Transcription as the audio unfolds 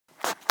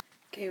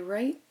Okay,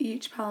 write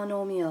each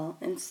polynomial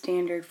in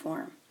standard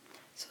form.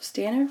 So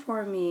standard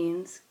form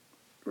means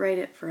write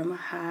it from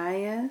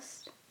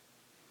highest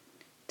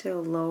to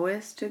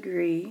lowest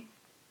degree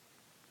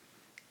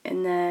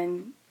and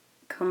then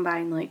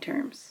combine like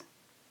terms.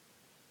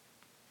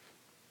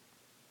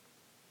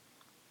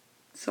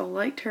 So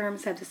like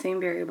terms have the same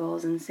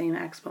variables and the same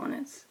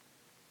exponents.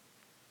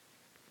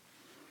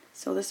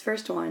 So this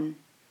first one,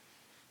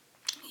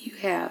 you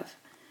have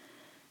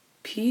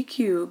p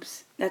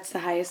cubes, that's the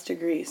highest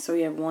degree. So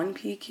you have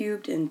 1p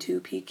cubed and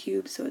 2p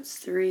cubed, so it's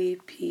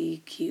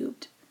 3p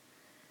cubed.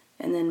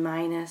 And then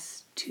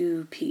minus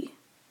 2p.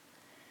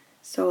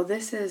 So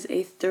this is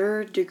a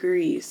third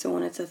degree. So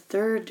when it's a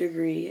third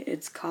degree,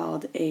 it's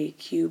called a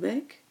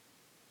cubic.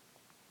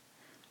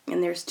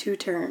 And there's two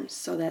terms,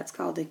 so that's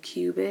called a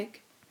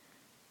cubic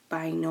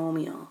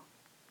binomial.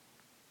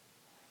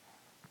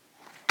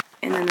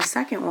 And then the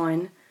second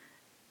one,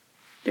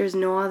 there's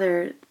no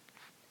other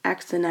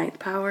x to the ninth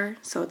power,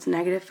 so it's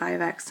negative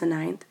 5x to the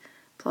ninth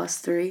plus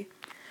 3.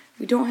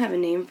 We don't have a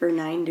name for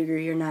 9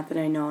 degree, or not that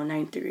I know,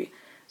 9th degree.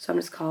 So I'm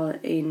just call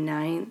it a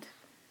 9th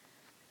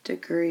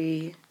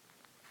degree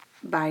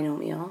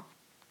binomial.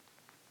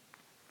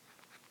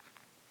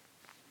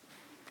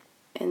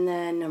 And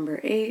then number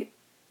 8,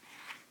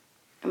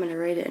 I'm going to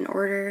write it in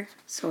order.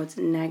 So it's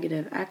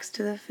negative x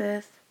to the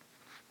 5th,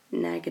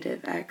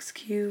 negative x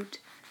cubed,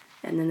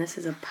 and then this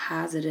is a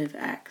positive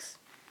x.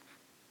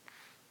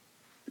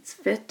 It's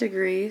 5th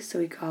degree, so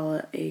we call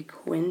it a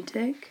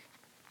quintic.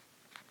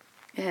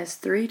 It has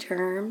 3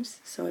 terms,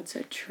 so it's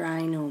a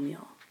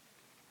trinomial.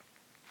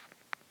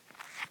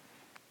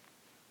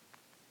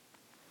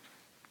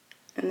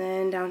 And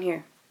then down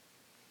here,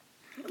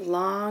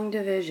 long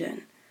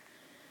division.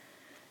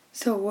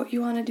 So what you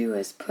want to do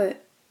is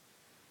put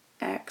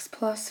x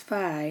plus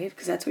 5,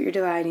 because that's what you're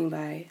dividing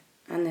by,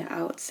 on the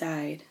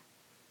outside.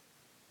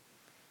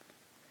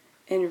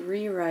 And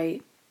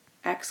rewrite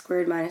x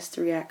squared minus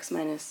 3x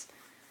minus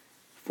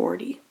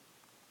 40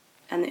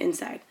 on the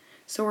inside.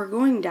 So we're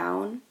going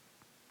down.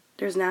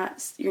 You're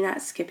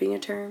not skipping a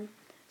term.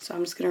 So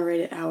I'm just going to write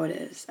it how it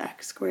is.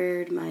 X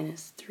squared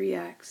minus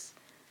 3x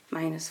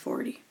minus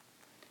 40.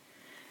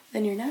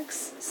 Then your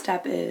next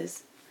step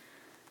is,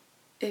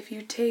 if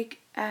you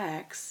take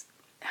x,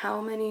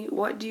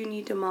 what do you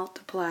need to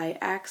multiply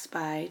x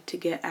by to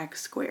get x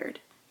squared?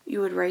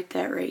 You would write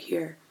that right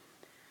here.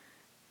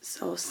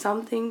 So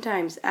something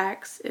times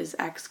x is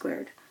x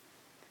squared.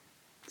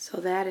 So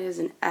that is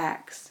an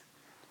x.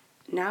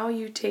 Now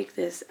you take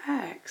this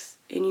x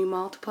and you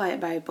multiply it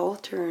by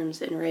both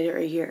terms and write it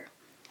right here.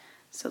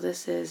 So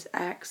this is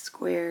x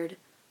squared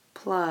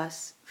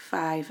plus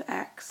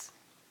 5x.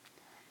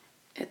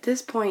 At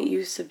this point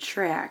you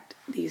subtract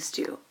these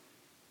two.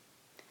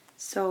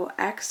 So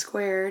x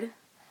squared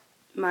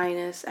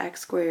minus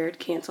x squared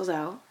cancels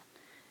out.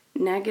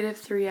 Negative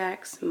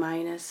 3x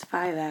minus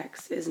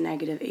 5x is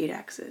negative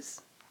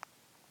 8x's.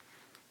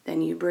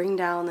 Then you bring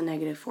down the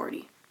negative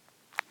 40.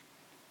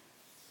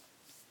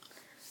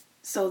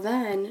 So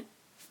then,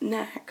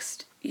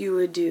 next, you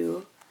would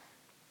do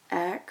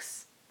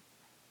x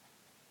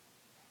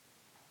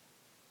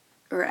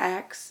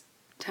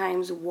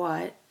times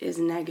what is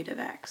negative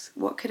x.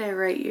 What could I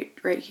write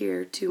right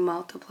here to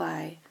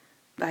multiply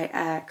by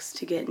x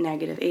to get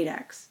negative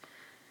 8x?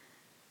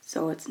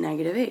 So it's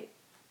negative 8.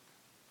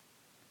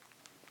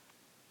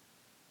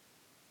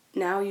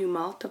 Now you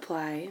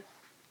multiply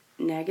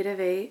negative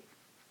 8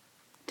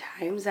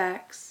 times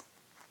x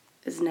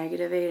is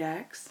negative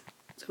 8x.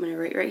 So I'm going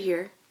to write right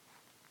here.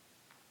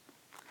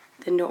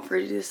 Then don't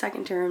forget to do the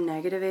second term.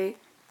 Negative 8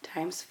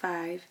 times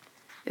 5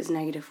 is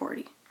negative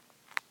 40.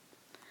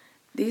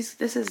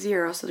 This is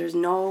 0, so there's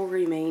no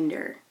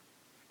remainder.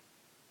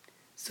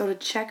 So to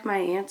check my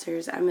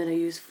answers, I'm going to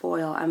use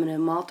FOIL. I'm going to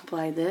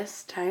multiply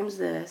this times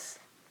this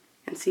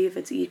and see if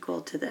it's equal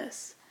to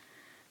this.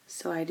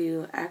 So I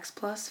do x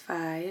plus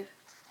 5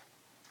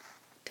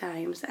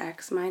 times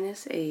x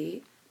minus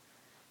 8.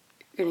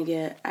 You're going to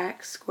get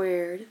x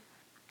squared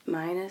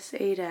minus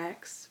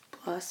 8x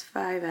plus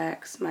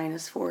 5x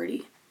minus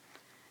 40.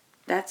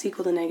 That's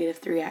equal to negative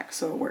 3x,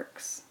 so it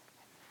works.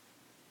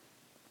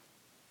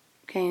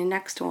 Okay,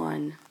 next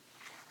one.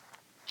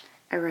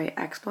 I write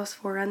x plus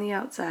 4 on the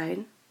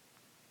outside.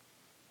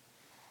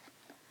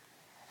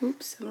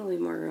 Oops, I'm going to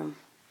leave more room.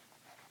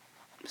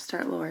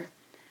 Start lower.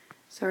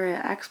 So we're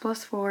at x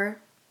plus 4.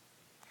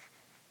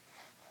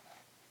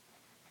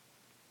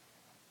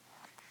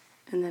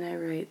 And then I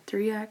write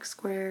 3x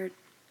squared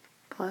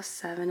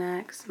plus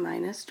 7x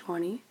minus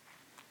 20.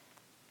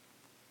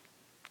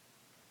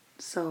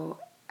 So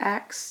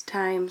x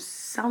times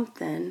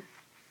something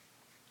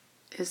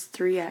is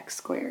 3x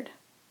squared.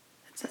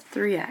 That's a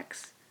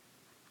 3x.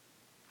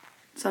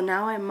 So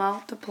now I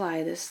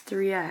multiply this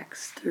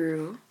 3x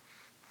through.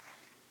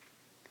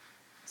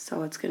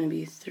 So it's going to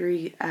be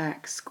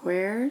 3x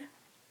squared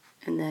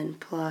and then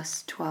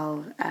plus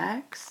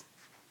 12x.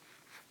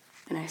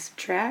 And I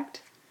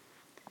subtract.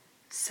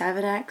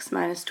 7x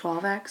minus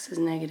 12x is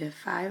negative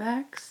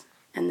 5x,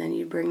 and then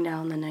you bring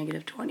down the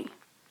negative 20.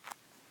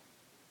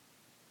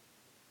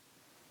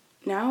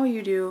 now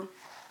you do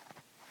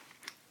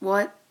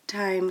what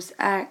times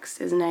x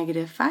is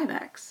negative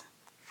 5x?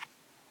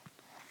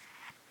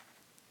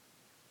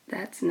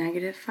 That's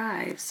negative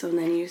 5. So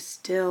then you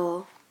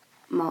still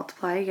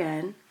multiply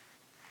again.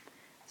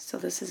 So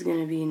this is going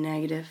to be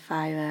negative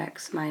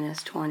 5x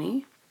minus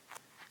 20.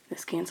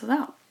 This cancels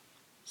out.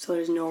 So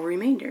there's no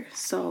remainder.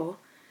 So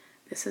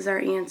this is our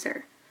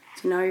answer.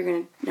 So now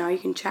you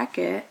can check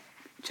your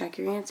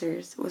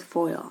answers with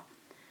FOIL.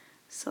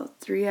 So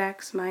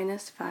 3x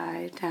minus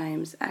 5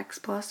 times x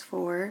plus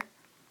 4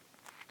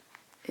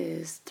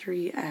 is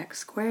 3x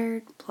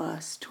squared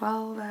plus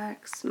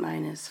 12x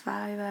minus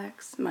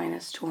 5x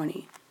minus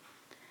 20.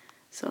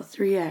 So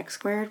 3x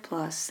squared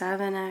plus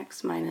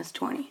 7x minus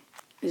 20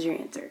 is your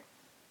answer.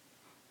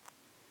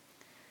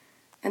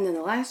 And then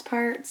the last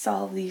part,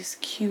 solve these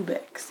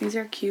cubics. These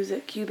are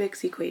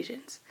cubics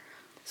equations.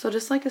 So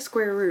just like a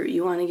square root,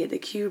 you want to get the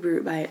cube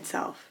root by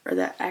itself, or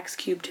the x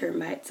cubed term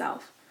by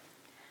itself.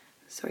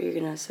 So you're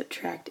going to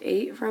subtract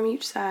 8 from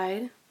each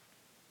side.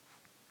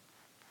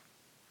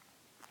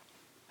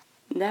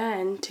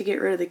 Then, to get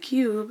rid of the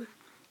cube,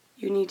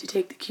 you need to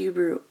take the cube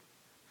root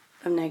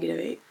of negative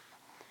 8.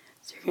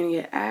 So you're going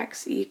to get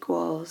x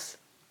equals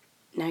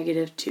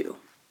negative 2.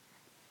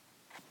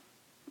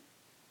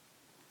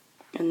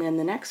 And then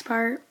the next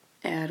part,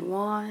 add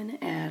 1,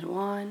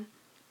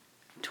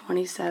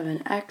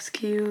 27x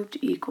cubed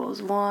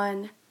equals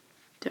 1,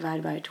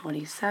 divide by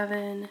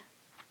 27.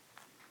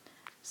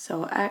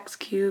 So x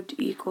cubed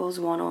equals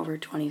 1 over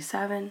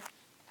 27.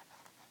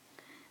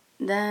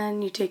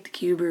 Then you take the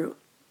cube root.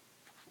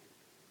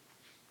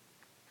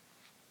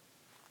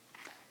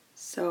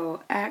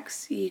 So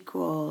x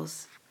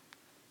equals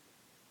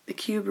the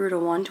cube root of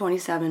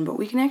 127, but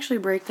we can actually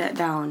break that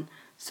down.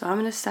 So I'm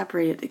going to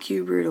separate the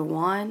cube root of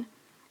 1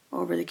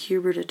 over the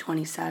cube root of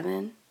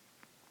 27.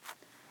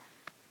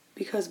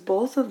 Because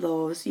both of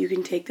those you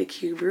can take the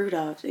cube root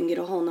of and get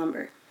a whole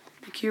number.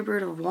 The cube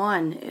root of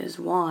 1 is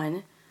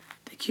 1.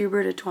 The cube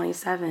root of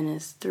 27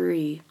 is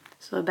 3.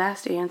 So the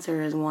best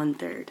answer is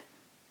 1/3.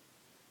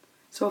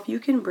 So if you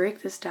can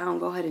break this down,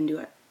 go ahead and do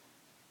it.